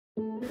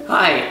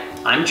Hi,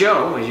 I'm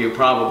Joe, as you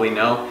probably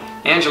know.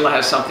 Angela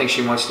has something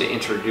she wants to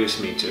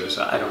introduce me to,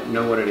 so I don't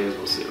know what it is.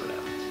 We'll see what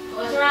happens.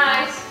 Close your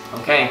eyes.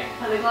 Okay.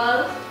 Are they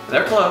closed?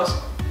 They're closed.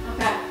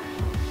 Okay.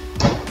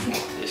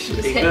 This should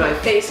Just be hit good. my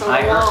face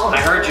on the wall.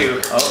 I heard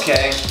you.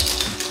 Okay.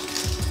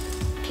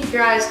 Keep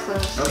your eyes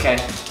closed. Okay.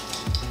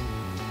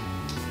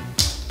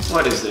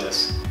 What is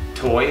this?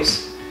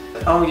 Toys?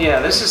 Oh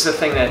yeah, this is the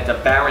thing that the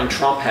Baron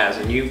Trump has,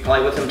 and you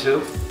play with him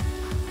too?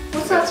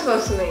 What's that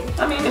supposed to mean?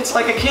 I mean, it's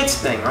like a kid's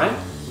thing, right?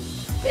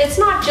 It's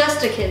not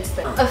just a kid's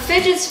thing. A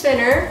fidget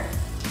spinner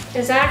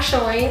is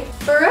actually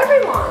for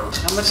everyone.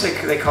 How much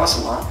they cost?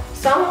 A lot?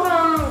 Some of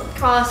them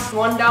cost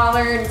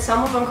 $1 and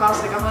some of them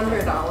cost like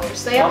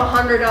 $100. They have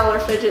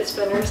 $100 fidget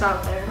spinners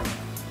out there.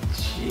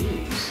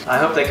 Jeez. I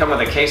hope they come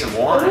with a case of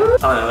wine. Oh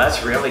no,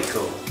 that's really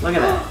cool. Look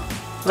at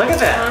that. Look at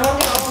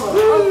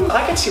that.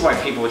 I can see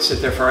why people would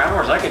sit there for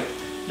hours.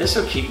 This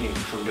will keep me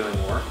from doing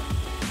work.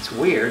 It's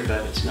weird,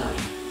 but it's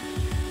nice.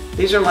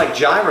 These are like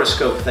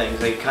gyroscope things.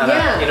 They kind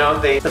of, you know,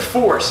 the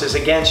force is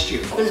against you.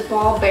 There's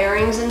ball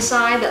bearings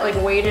inside that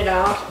like weight it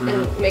out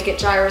and make it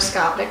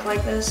gyroscopic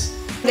like this.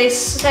 They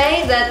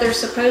say that they're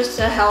supposed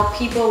to help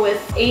people with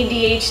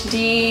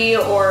ADHD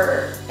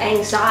or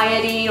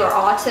anxiety or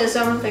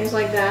autism, things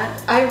like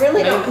that. I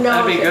really don't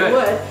know if it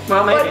would.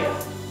 Well, maybe.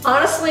 But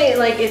honestly,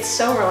 like, it's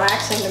so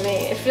relaxing to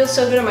me. It feels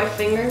so good on my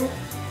finger.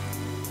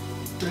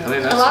 Really?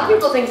 A lot of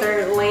people think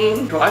they're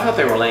lame. Well, I thought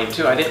they were lame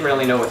too. I didn't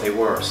really know what they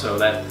were, so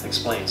that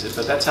explains it.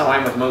 But that's how I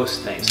am with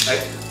most things.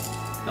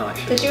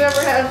 Did you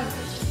ever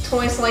have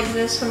toys like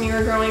this when you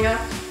were growing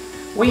up?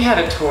 We had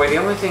a toy. The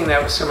only thing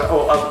that was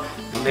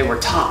they were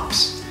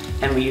tops,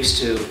 and we used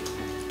to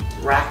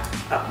wrap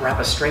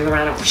a string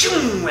around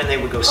them, and they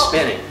would go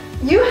spinning.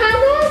 You had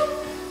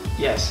that?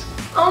 Yes.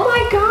 Oh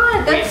my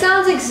God, that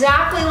sounds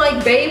exactly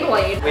like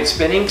Beyblade. We had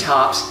spinning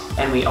tops,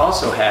 and we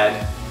also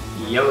had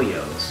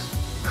yo-yos.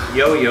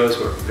 Yo-yos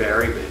were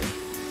very big.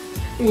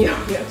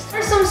 Yo-yos.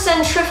 There's some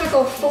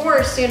centrifugal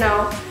force, you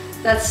know,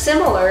 that's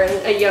similar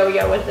in a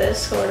yo-yo with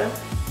this, sort of.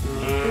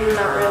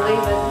 Not really,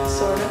 but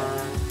sort of.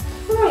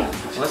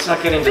 Let's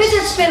not get into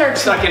fidget spinner.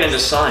 Let's not get into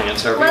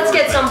science. Let's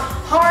get some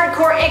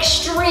hardcore,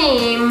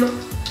 extreme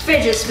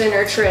fidget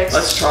spinner tricks.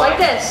 Let's try. Like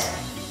this.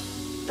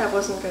 That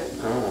wasn't good.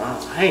 Oh wow!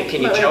 Hey,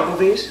 can you juggle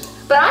these?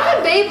 But I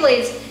had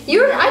Beyblades.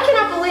 I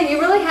cannot believe you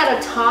really had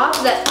a top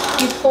that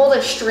you pulled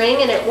a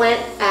string and it went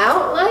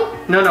out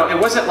like? No, it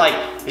wasn't like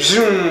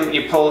zoom.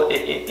 You pull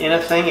it in a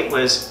thing. It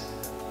was.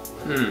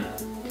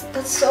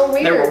 That's so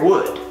weird. They were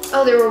wood.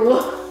 Oh, they were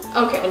wood.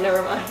 Okay,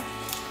 never mind.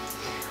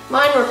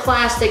 Mine were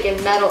plastic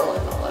and metal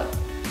and all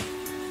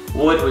that.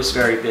 Wood was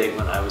very big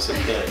when I was a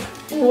kid.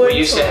 We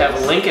used to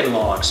have Lincoln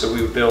logs, so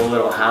we would build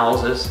little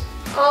houses.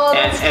 Oh,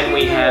 and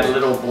we had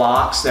little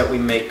blocks that we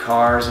make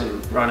cars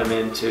and run them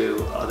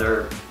into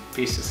other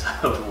pieces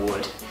of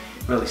wood.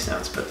 It really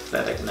sounds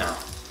pathetic now.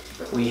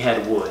 We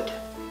had wood.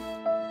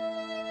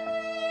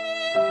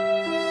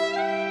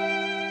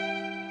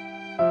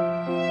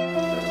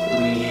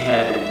 We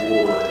had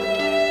wood.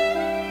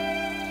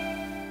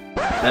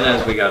 Then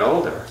as we got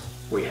older,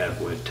 we had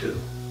wood too.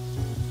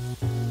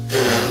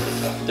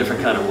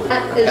 Different kind of wood.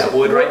 I got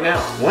wood right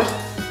now. What?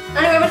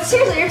 Anyway, but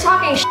seriously, you're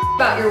talking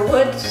about your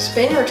wood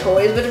spinner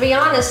toys, but to be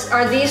honest,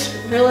 are these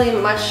really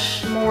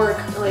much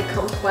more like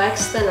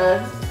complex than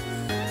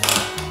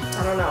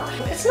I don't know.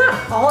 It's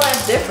not all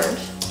that different.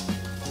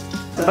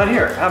 But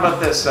here, how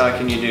about this?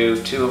 Can you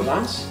do two at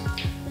once?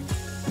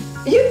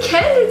 You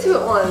can do two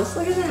at once.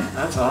 Look at that.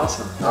 That's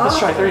awesome. Let's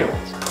try three at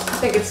once. I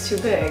think it's too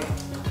big. I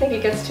think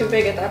it gets too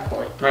big at that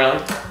point. Really?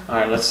 All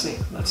right, let's see.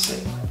 Let's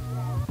see.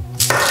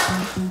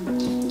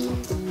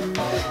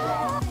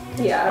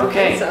 Yeah, I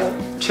okay, think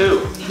so. Two.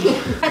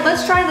 Alright,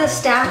 let's try the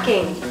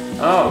stacking.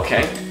 Oh,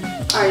 okay.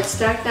 Alright,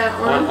 stack that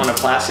one. On a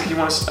plastic you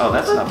want to... Oh,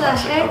 that's not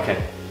plastic. Heck?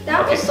 Okay.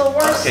 That was the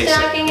worst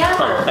stacking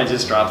ever. I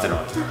just dropped it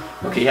on.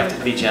 Okay, you have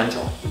to be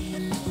gentle.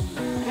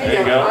 There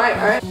you go.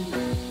 Alright.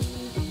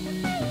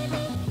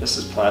 This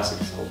is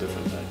plastic, it's a whole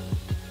different thing.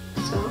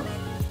 So?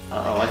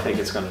 Uh-oh, I think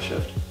it's going to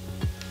shift.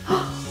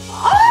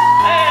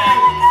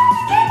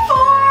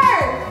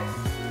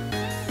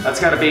 That's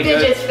got to be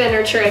good. Fidget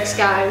spinner tricks,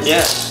 guys.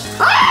 Yes.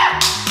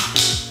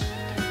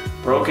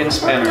 Broken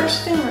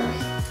spinners.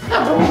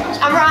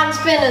 I'm riding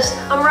spinners.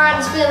 I'm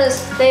riding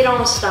spinners. They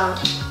don't stop.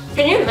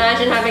 Can you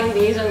imagine having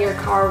these on your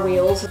car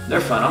wheels? They're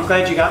fun. I'm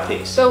glad you got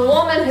these. The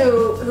woman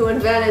who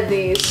invented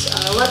these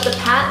let the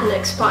patent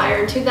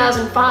expire in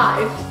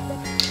 2005.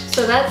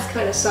 So that's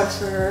kind of sucks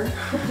for her.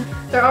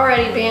 They're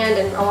already banned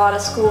in a lot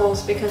of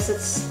schools because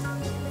it's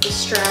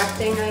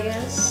distracting, I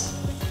guess.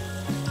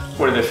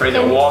 What, are they afraid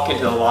they'll walk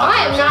into the locker?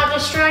 I am not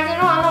distracted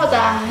at all. I know what the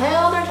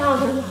hell they're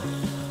talking about.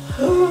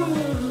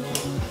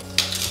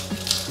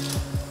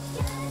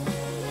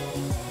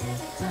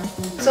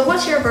 So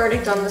what's your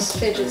verdict on this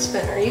fidget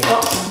spinner?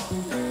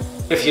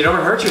 If you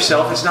don't hurt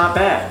yourself, it's not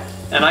bad.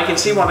 And I can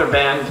see why they're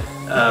banned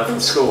from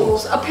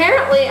schools.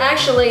 Apparently,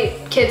 actually,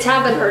 kids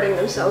have been hurting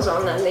themselves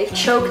on them. They've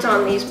choked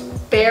on these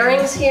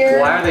bearings here.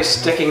 Why are they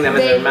sticking them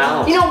in their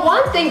mouths? You know,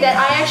 one thing that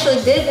I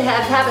actually did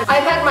have happen,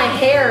 I've had my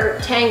hair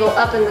tangle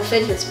up in the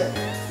fidget spinner,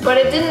 but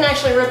it didn't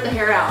actually rip the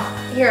hair out.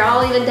 Here,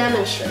 I'll even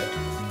demonstrate.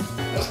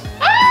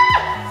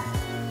 Ah!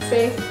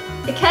 See?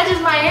 It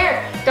catches my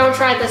hair. Don't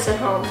try this at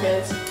home,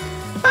 kids.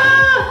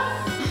 Ah!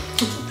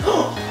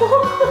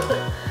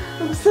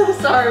 I'm so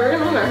sorry, we're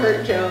gonna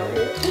hurt Joe.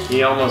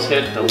 He almost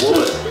hit the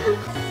wood.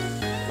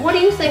 What do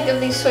you think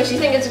of these toys? You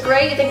think it's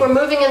great? You think we're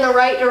moving in the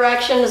right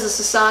direction as a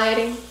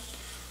society?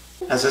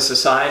 As a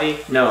society?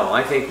 No,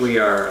 I think we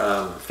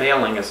are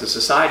failing as a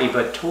society,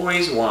 but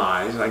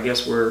toys-wise, I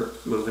guess we're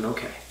moving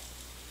okay.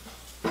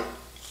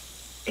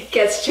 It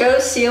gets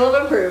Joe's seal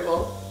of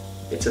approval.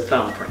 It's a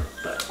thumbprint,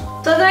 but...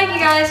 So thank you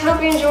guys,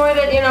 hope you enjoyed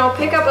it. You know,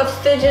 pick up a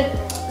fidget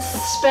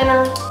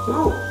spinner.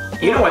 Ooh,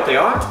 you know what they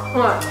are?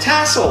 What?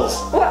 Tassels!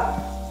 What?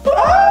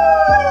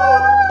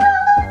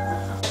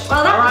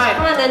 Well, that was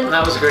fun, and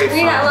that was great fun.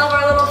 I love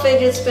our little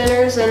fidget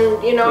spinners,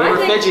 and you know, we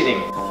were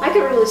fidgeting. I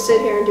could really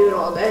sit here and do it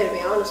all day, to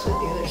be honest with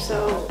you. They're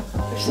so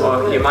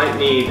well, good. You might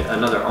need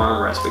another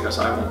armrest because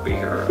I won't be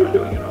here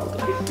doing it all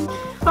day.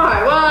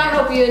 Alright, well, I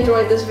hope you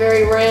enjoyed this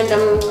very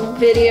random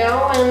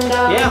video, and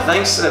yeah,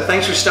 thanks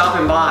for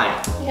stopping by.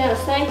 Yeah,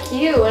 thank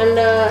you, and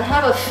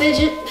have a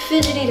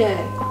fidgety day.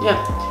 Yeah,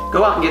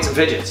 go out and get some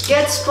fidgets.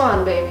 Get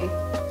spun, baby.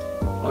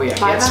 Oh yeah,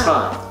 Bye get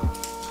spun.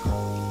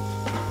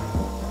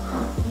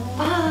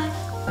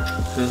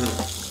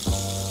 Bye.